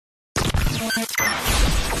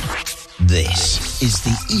This is the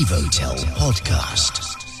Evotel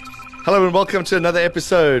podcast. Hello and welcome to another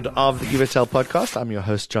episode of the Evotel podcast. I'm your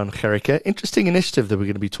host, John Gericke. Interesting initiative that we're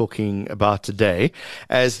going to be talking about today,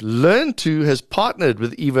 as Learn2 has partnered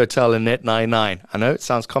with Evotel and Net99. I know it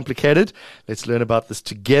sounds complicated. Let's learn about this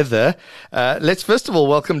together. Let's first of all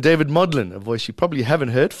welcome David Modlin, a voice you probably haven't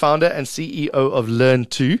heard, founder and CEO of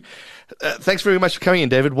Learn2. Thanks very much for coming in,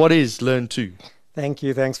 David. What is Learn2? Thank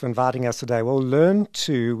you. Thanks for inviting us today. Well,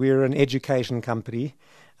 Learn2, we're an education company.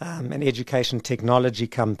 An education technology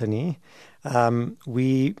company.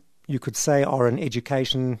 You could say, are an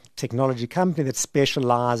education technology company that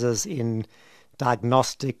specializes in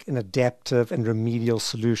diagnostic and adaptive and remedial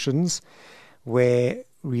solutions, where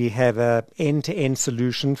we have an end-to-end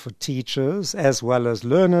solution for teachers as well as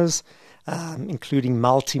learners, including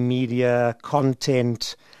multimedia,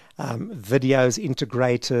 content, videos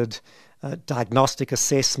integrated, diagnostic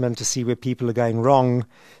assessment to see where people are going wrong.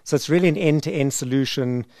 So it's really an end-to-end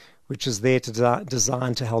solution which is there to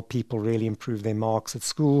designed to help people really improve their marks at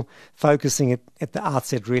school, focusing at the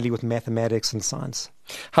outset really with mathematics and science.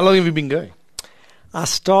 How long have you been going? I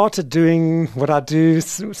started doing what I do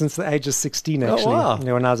since the age of 16, actually. Oh, wow.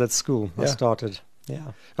 When I was at school, I started.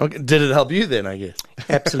 Yeah. Okay. Did it help you then, I guess?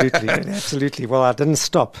 Absolutely. Absolutely. Well, I didn't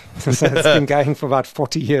stop. So it's been going for about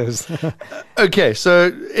 40 years. Okay,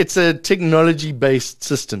 so it's a technology-based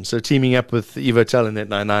system. So teaming up with Evotel and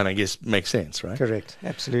Net99, I guess, makes sense, right? Correct.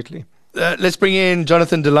 Absolutely. Let's bring in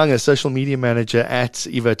Jonathan DeLange, social media manager at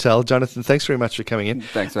Evotel. Jonathan, thanks very much for coming in.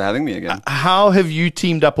 Thanks for having me again. How have you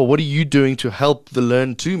teamed up, or what are you doing to help the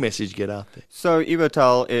Learn2 message get out there? So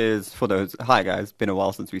Evotel is, for those, hi guys, been a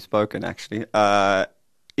while since we've spoken actually.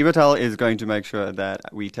 Evotel is going to make sure that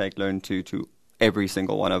we take Learn2 to every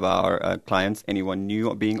single one of our clients. Anyone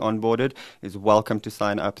new being onboarded is welcome to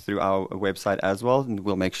sign up through our website as well, and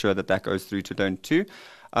we'll make sure that that goes through to Learn2.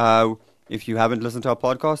 If you haven't listened to our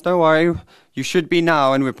podcast, don't worry. You should be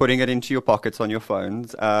now, and we're putting it into your pockets on your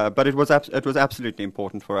phones. But it was absolutely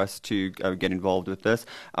important for us to get involved with this.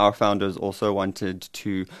 Our founders also wanted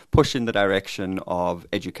to push in the direction of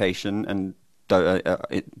education and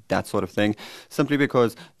that sort of thing, simply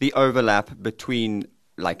because the overlap between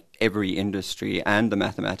like every industry and the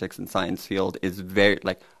mathematics and science field is very,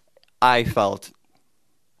 like, I felt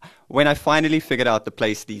when I finally figured out the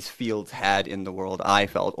place these fields had in the world, I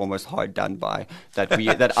felt almost hard done by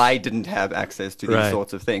that I didn't have access to these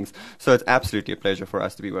sorts of things. So it's absolutely a pleasure for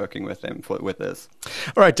us to be working with them with this.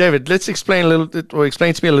 All right, David, let's explain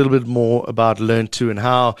explain to me a little bit more about Learn2 and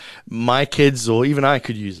how my kids or even I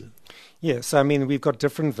could use it. Yeah, so I mean, we've got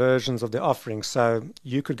different versions of the offering. So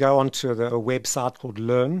you could go onto a website called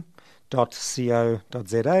learn.co.za,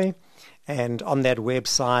 and on that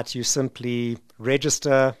website, you simply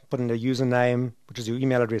register, put in a username, which is your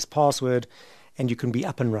email address, password, and you can be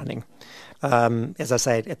up and running. As I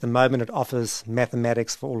say, at the moment, it offers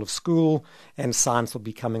mathematics for all of school, and science will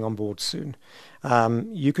be coming on board soon.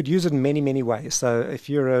 You could use it in many, many ways. So if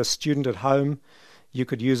you're a student at home, you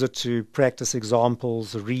could use it to practice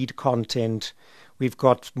examples, read content. We've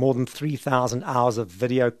got more than 3,000 hours of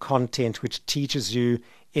video content which teaches you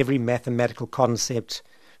every mathematical concept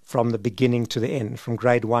from the beginning to the end, from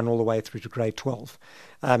grade 1 all the way through to grade 12.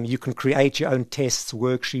 You can create your own tests,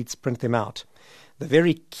 worksheets, print them out. The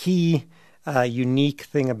very key, unique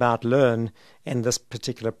thing about Learn and this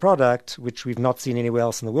particular product, which we've not seen anywhere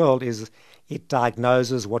else in the world, is it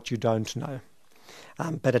diagnoses what you don't know.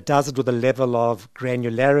 But it does it with a level of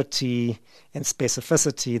granularity and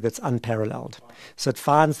specificity that's unparalleled. So it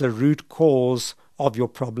finds the root cause of your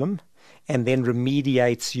problem and then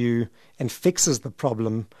remediates you and fixes the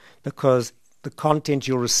problem, because the content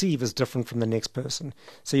you'll receive is different from the next person.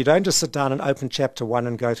 So you don't just sit down and open chapter 1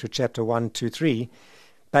 and go through chapter 1, 2, 3.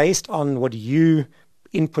 Based on what you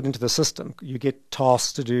input into the system, you get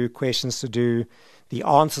tasks to do, questions to do. The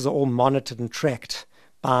answers are all monitored and tracked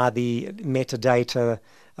by the metadata,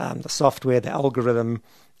 the software, the algorithm,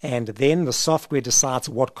 and then the software decides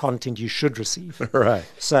what content you should receive. Right.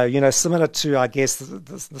 So, similar to, I guess,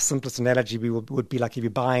 the simplest analogy would be like if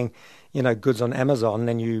you're buying, goods on Amazon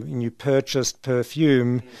and you purchased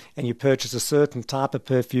perfume and you purchase a certain type of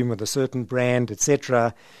perfume with a certain brand,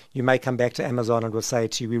 etc., you may come back to Amazon and will say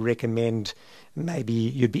to you, we recommend maybe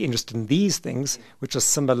you'd be interested in these things, which are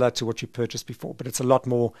similar to what you purchased before, but it's a lot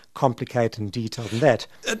more complicated and detailed than that.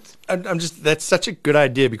 That's such a good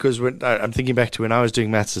idea, because I'm thinking back to when I was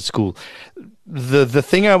doing maths at school, the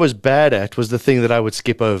thing I was bad at was the thing that I would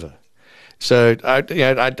skip over. So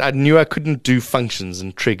I knew I couldn't do functions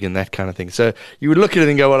and trig and that kind of thing. So you would look at it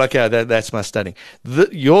and go, well, okay, that's my studying.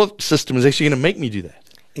 Your system is actually going to make me do that.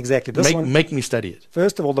 Exactly. Make me study it.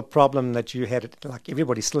 First of all, the problem that you had, like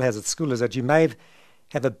everybody still has at school, is that you may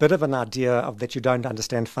have a bit of an idea of that you don't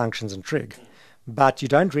understand functions and trig, but you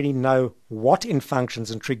don't really know what in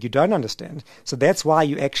functions and trig you don't understand. So that's why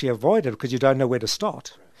you actually avoid it, because you don't know where to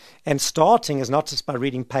start. And starting is not just by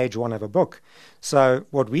reading page 1 of a book. So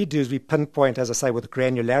what we do is we pinpoint, as I say, with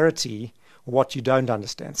granularity, what you don't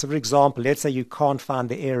understand. So for example, let's say you can't find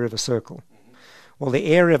the area of a circle. Well, the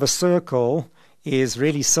area of a circle is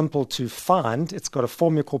really simple to find. It's got a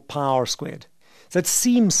formula called pi r squared. So it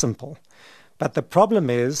seems simple. But the problem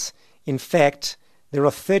is, in fact, there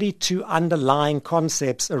are 32 underlying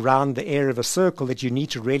concepts around the area of a circle that you need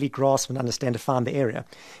to really grasp and understand to find the area.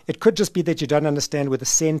 It could just be that you don't understand where the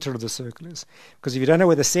center of the circle is. Because if you don't know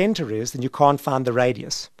where the center is, then you can't find the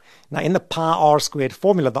radius. Now, in the pi r squared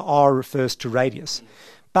formula, the r refers to radius.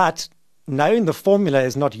 But knowing the formula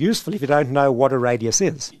is not useful if you don't know what a radius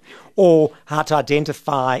is, or how to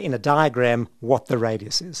identify in a diagram what the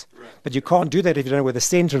radius is. But you can't do that if you don't know where the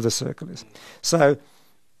center of the circle is. So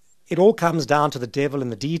it all comes down to the devil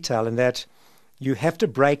in the detail, in that you have to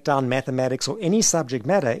break down mathematics or any subject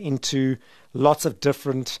matter into lots of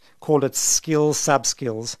different, call it skills,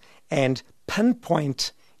 sub-skills, and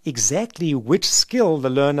pinpoint exactly which skill the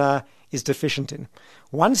learner is deficient in.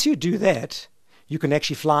 Once you do that, you can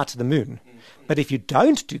actually fly to the moon. But if you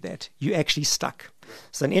don't do that, you're actually stuck.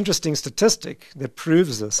 So an interesting statistic that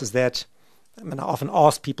proves this is that, I often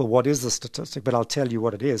ask people, what is the statistic? But I'll tell you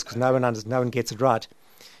what it is, because no one gets it right.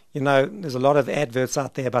 You know, there's a lot of adverts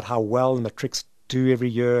out there about how well matrics do every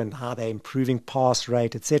year and how they're improving pass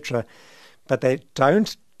rate, etc. But they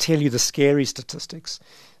don't tell you the scary statistics.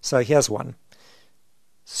 So here's one.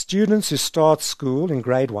 Students who start school in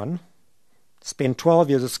grade 1 spend 12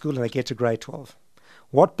 years at school and they get to grade 12.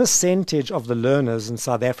 What percentage of the learners in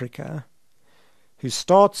South Africa who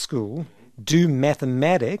start school do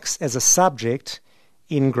mathematics as a subject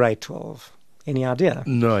in grade 12? Any idea?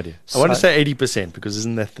 No idea. I want to say 80%, because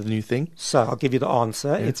isn't that the new thing? So I'll give you the answer.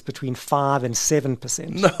 Yeah. It's between 5 and 7%.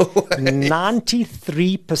 No way.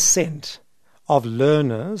 93% of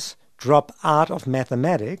learners drop out of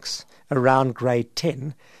mathematics around grade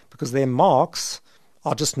 10 because their marks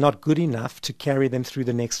are just not good enough to carry them through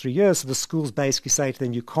the next 3 years. So the schools basically say to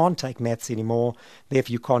them, you can't take maths anymore,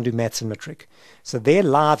 therefore you can't do maths in matric. So their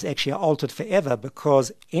lives actually are altered forever,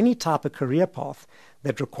 because any type of career path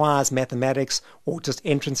that requires mathematics or just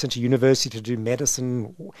entrance into university to do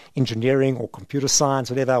medicine, or engineering, or computer science,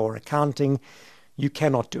 whatever, or accounting, you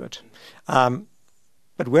cannot do it.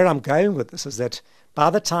 But where I'm going with this is that by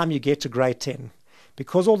the time you get to grade 10,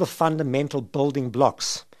 because all the fundamental building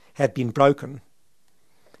blocks have been broken,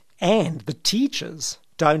 and the teachers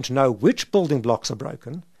don't know which building blocks are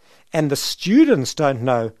broken, and the students don't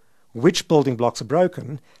know which building blocks are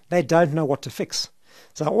broken, they don't know what to fix.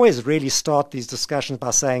 So I always really start these discussions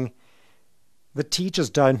by saying the teachers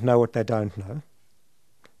don't know what they don't know,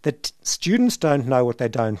 the students don't know what they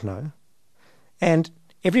don't know, and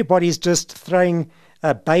everybody's just throwing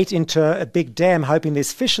a bait into a big dam, hoping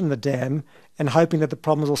there's fish in the dam and hoping that the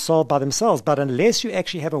problems will solve by themselves. But unless you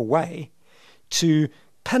actually have a way to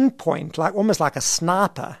pinpoint, like almost like a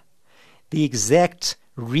sniper, the exact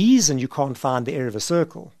reason you can't find the area of a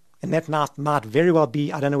circle, and that might very well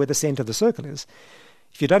be, I don't know where the center of the circle is.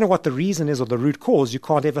 If you don't know what the reason is or the root cause, you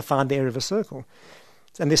can't ever find the area of a circle.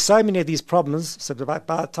 And there's so many of these problems, so by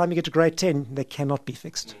the time you get to grade 10, they cannot be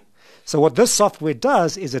fixed. So what this software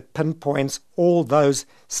does is it pinpoints all those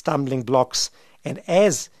stumbling blocks, and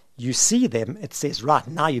as you see them, it says, right,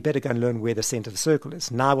 now you better go and learn where the center of the circle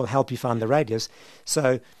is. Now we'll help you find the radius.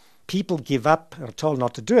 So people give up and are told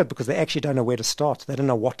not to do it because they actually don't know where to start. They don't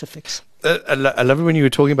know what to fix. I love it when you were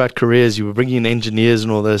talking about careers, you were bringing in engineers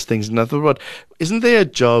and all those things. And I thought, isn't there a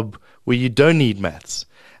job where you don't need maths?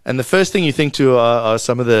 And the first thing you think to are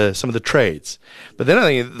some of the trades. But then I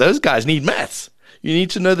think those guys need maths. You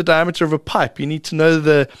need to know the diameter of a pipe. You need to know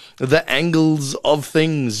the angles of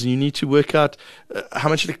things. You need to work out how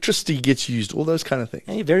much electricity gets used, all those kind of things.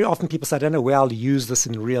 And very often people say, I don't know where I'll use this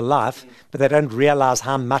in real life, but they don't realize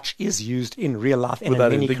how much is used in real life and in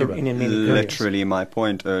many careers. Literally my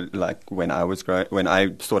point, like when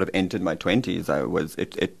I sort of entered my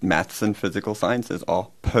 20s, maths and physical sciences are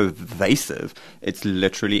pervasive. It's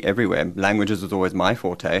literally everywhere. Languages was always my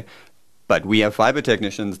forte. But we have fiber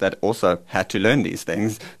technicians that also had to learn these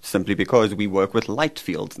things simply because we work with light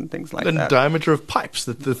fields and things like that. The diameter of pipes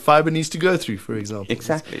that the fiber needs to go through, for example.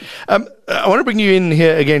 Exactly. I want to bring you in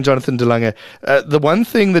here again, Jonathan DeLange. The one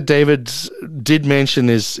thing that David did mention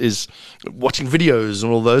is watching videos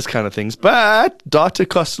and all those kind of things, but data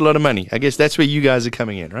costs a lot of money. I guess that's where you guys are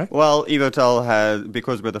coming in, right? Well, Evotel has,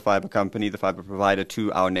 because we're the fiber company, the fiber provider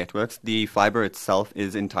to our networks, the fiber itself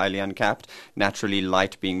is entirely uncapped. Naturally,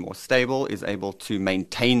 light being more stable is able to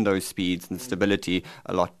maintain those speeds and stability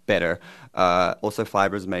a lot better. Also,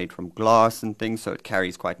 fiber is made from glass and things, so it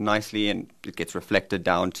carries quite nicely, and it gets reflected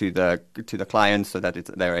down to the clients so that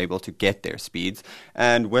they're able to get their speeds.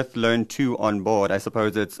 And with Learn2 on board, I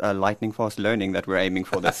suppose it's lightning fast learning that we're aiming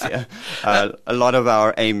for this year. A lot of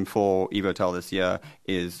our aim for Evotel this year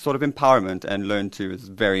is sort of empowerment, and Learn2 is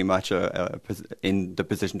very much in the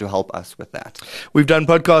position to help us with that. We've done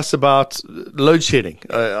podcasts about load shedding,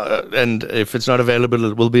 and if it's not available,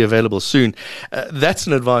 it will be available soon. That's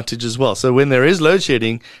an advantage as well. So when there is load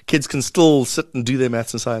shedding, kids can still sit and do their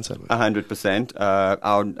maths and science homework. 100%.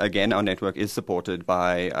 Our network is supported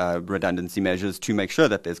by redundancy measures to make sure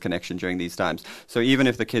that there's connection during these times. So even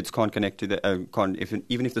if the kids can't connect to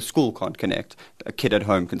even if the school can't connect, a kid at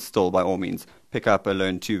home can still, by all means, pick up a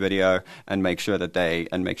Learn2 video and make sure that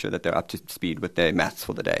they're up to speed with their maths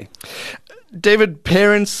for the day. David,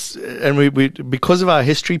 parents, and we because of our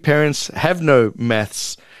history, parents have no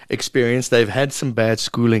maths experience. They've had some bad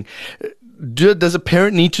schooling. Does a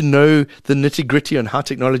parent need to know the nitty-gritty on how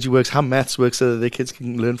technology works, how maths works, so that their kids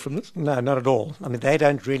can learn from this? No, not at all. I mean, they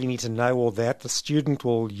don't really need to know all that. The student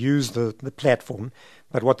will use the platform.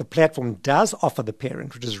 But what the platform does offer the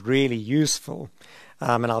parent, which is really useful,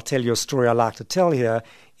 and I'll tell you a story I like to tell here,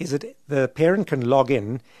 is that the parent can log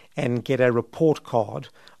in and get a report card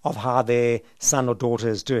of how their son or daughter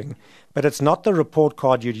is doing. But it's not the report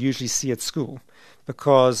card you'd usually see at school,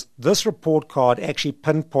 because this report card actually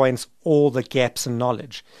pinpoints all the gaps in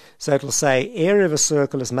knowledge. So it will say area of a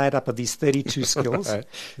circle is made up of these 32 skills. Right.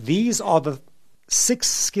 These are the 6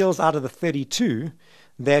 skills out of the 32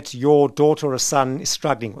 that your daughter or son is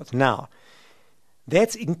struggling with. Now,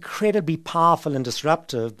 that's incredibly powerful and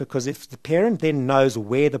disruptive, because if the parent then knows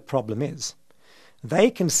where the problem is,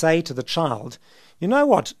 they can say to the child, you know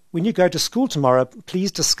what, when you go to school tomorrow,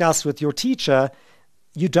 please discuss with your teacher,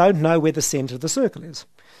 you don't know where the center of the circle is.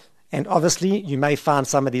 And obviously, you may find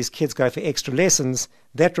some of these kids go for extra lessons.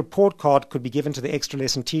 That report card could be given to the extra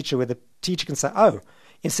lesson teacher, where the teacher can say, oh,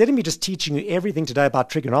 instead of me just teaching you everything today about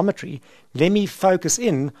trigonometry, let me focus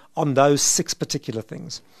in on those 6 particular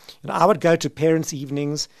things. I would go to parents'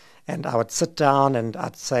 evenings, and I would sit down and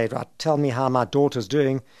I'd say, right, tell me how my daughter's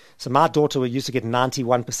doing. So my daughter used to get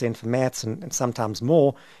 91% for maths and sometimes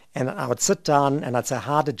more. And I would sit down and I'd say,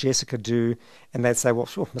 how did Jessica do? And they'd say, well,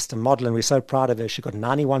 Mr. Modlin, we're so proud of her. She got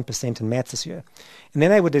 91% in maths this year. And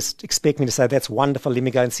then they would just expect me to say, that's wonderful. Let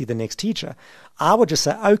me go and see the next teacher. I would just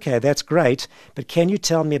say, okay, that's great. But can you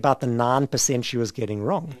tell me about the 9% she was getting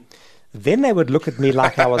wrong? Then they would look at me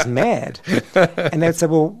like I was mad. And they'd say,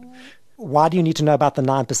 well, why do you need to know about the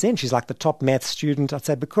 9%? She's like the top math student. I'd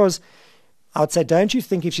say, because I would say, don't you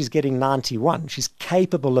think if she's getting 91, she's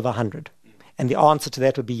capable of 100? And the answer to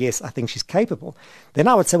that would be, yes, I think she's capable. Then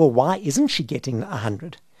I would say, well, why isn't she getting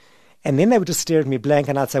 100? And then they would just stare at me blank,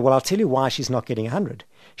 and I'd say, well, I'll tell you why she's not getting 100.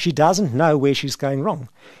 She doesn't know where she's going wrong.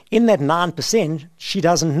 In that 9%, she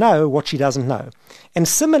doesn't know what she doesn't know. And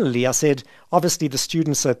similarly, I said, obviously the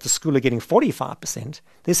students at the school are getting 45%.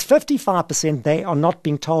 There's 55% they are not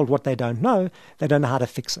being told what they don't know. They don't know how to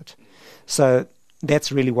fix it. So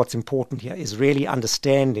that's really what's important here, is really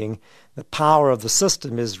understanding the power of the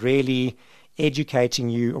system is really educating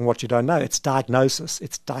you on what you don't know. It's diagnosis,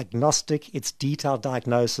 it's diagnostic, it's detailed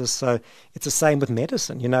diagnosis. So it's the same with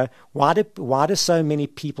medicine. You know, why do so many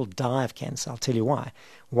people die of cancer? I'll tell you why.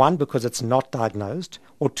 1, because it's not diagnosed,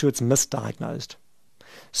 or 2, it's misdiagnosed.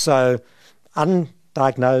 So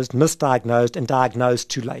undiagnosed, misdiagnosed, and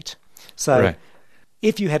diagnosed too late. So right.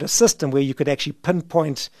 If you had a system where you could actually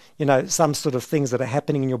pinpoint, some sort of things that are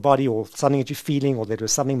happening in your body, or something that you're feeling, or there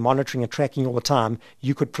was something monitoring and tracking all the time,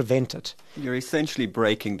 you could prevent it. You're essentially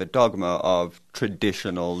breaking the dogma of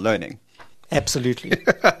traditional learning. Absolutely.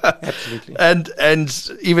 Absolutely. And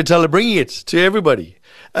Evotel are bringing it to everybody.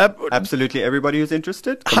 Absolutely. Everybody who's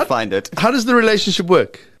interested can find it. How does the relationship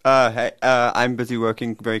work? I'm busy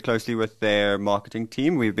working very closely with their marketing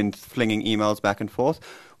team. We've been flinging emails back and forth.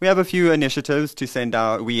 We have a few initiatives to send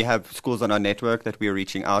out. We have schools on our network that we're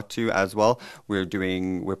reaching out to as well. We're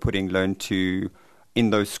putting Learn2 in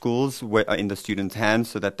those schools, in the students' hands,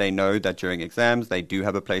 so that they know that during exams they do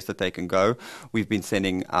have a place that they can go. We've been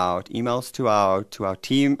sending out emails to our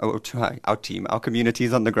team, or to our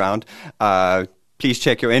communities on the ground, please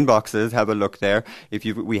check your inboxes, have a look there.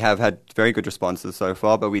 We have had very good responses so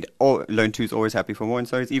far, but Learn2 is always happy for more, and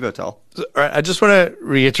so is Evotel. All right, I just want to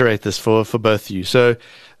reiterate this for both of you. So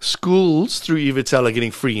schools through Evotel are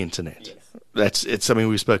getting free internet. Yes. It's something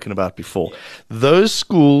we've spoken about before. Yes. Those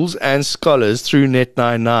schools and scholars through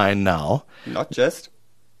Net99 now. Not just.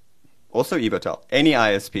 Also Evotel. Any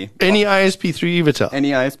ISP. Any ISP through Evotel.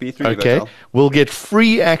 Any ISP through Evotel. Okay. Will get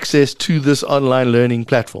free access to this online learning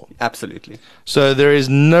platform. Absolutely. So there is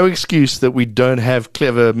no excuse that we don't have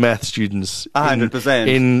clever math students 100%.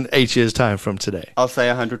 in 8 years' time from today. I'll say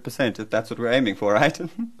 100% if that's what we're aiming for, right?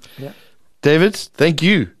 Yeah. David, thank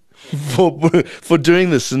you for doing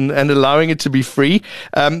this and allowing it to be free.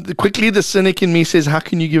 Quickly, the cynic in me says, how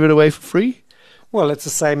can you give it away for free? Well, it's the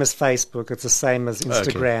same as Facebook. It's the same as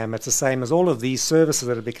Instagram. Okay. It's the same as all of these services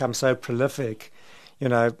that have become so prolific. You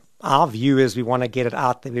know, our view is we want to get it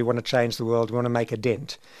out there. We want to change the world. We want to make a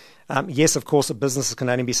dent. Yes, of course, a business can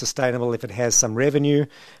only be sustainable if it has some revenue,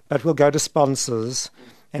 but we'll go to sponsors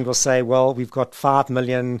and we'll say, well, we've got 5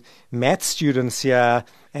 million math students here,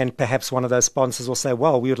 and perhaps one of those sponsors will say,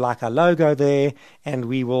 well, we would like our logo there, and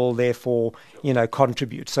we will therefore,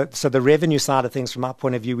 contribute. So the revenue side of things, from our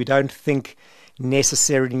point of view, we don't think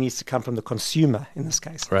necessarily needs to come from the consumer in this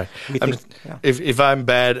case. Right. If I'm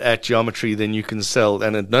bad at geometry, then you can sell,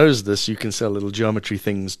 and it knows this, you can sell little geometry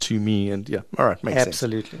things to me, and all right, makes sense.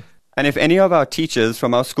 Absolutely. And if any of our teachers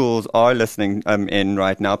from our schools are listening in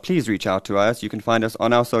right now, please reach out to us. You can find us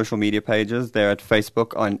on our social media pages. They're at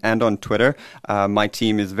Facebook and on Twitter. My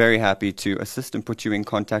team is very happy to assist and put you in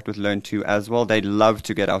contact with Learn2 as well. They'd love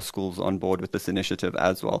to get our schools on board with this initiative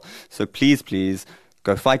as well. So please,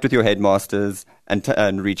 go fight with your headmasters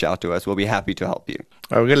and reach out to us. We'll be happy to help you.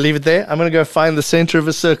 All right, we're going to leave it there. I'm going to go find the center of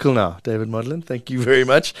a circle now. David Modlin, thank you very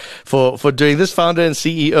much for doing this. Founder and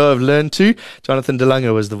CEO of Learn2. Jonathan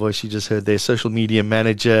DeLange was the voice you just heard there, social media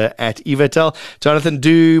manager at Evotel. Jonathan,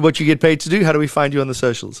 do what you get paid to do. How do we find you on the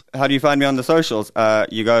socials? How do you find me on the socials?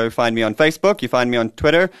 You go find me on Facebook. You find me on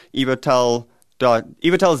Twitter, Evotel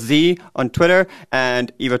Z on Twitter,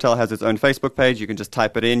 and Evotel has its own Facebook page. You can just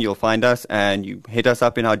type it in, you'll find us, and you hit us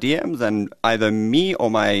up in our DMs, and either me or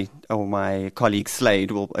my colleague Slade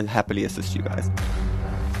will happily assist you guys.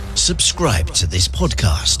 Subscribe to this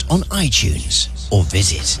podcast on iTunes or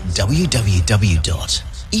visit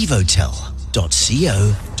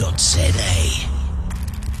www.evotel.co.za.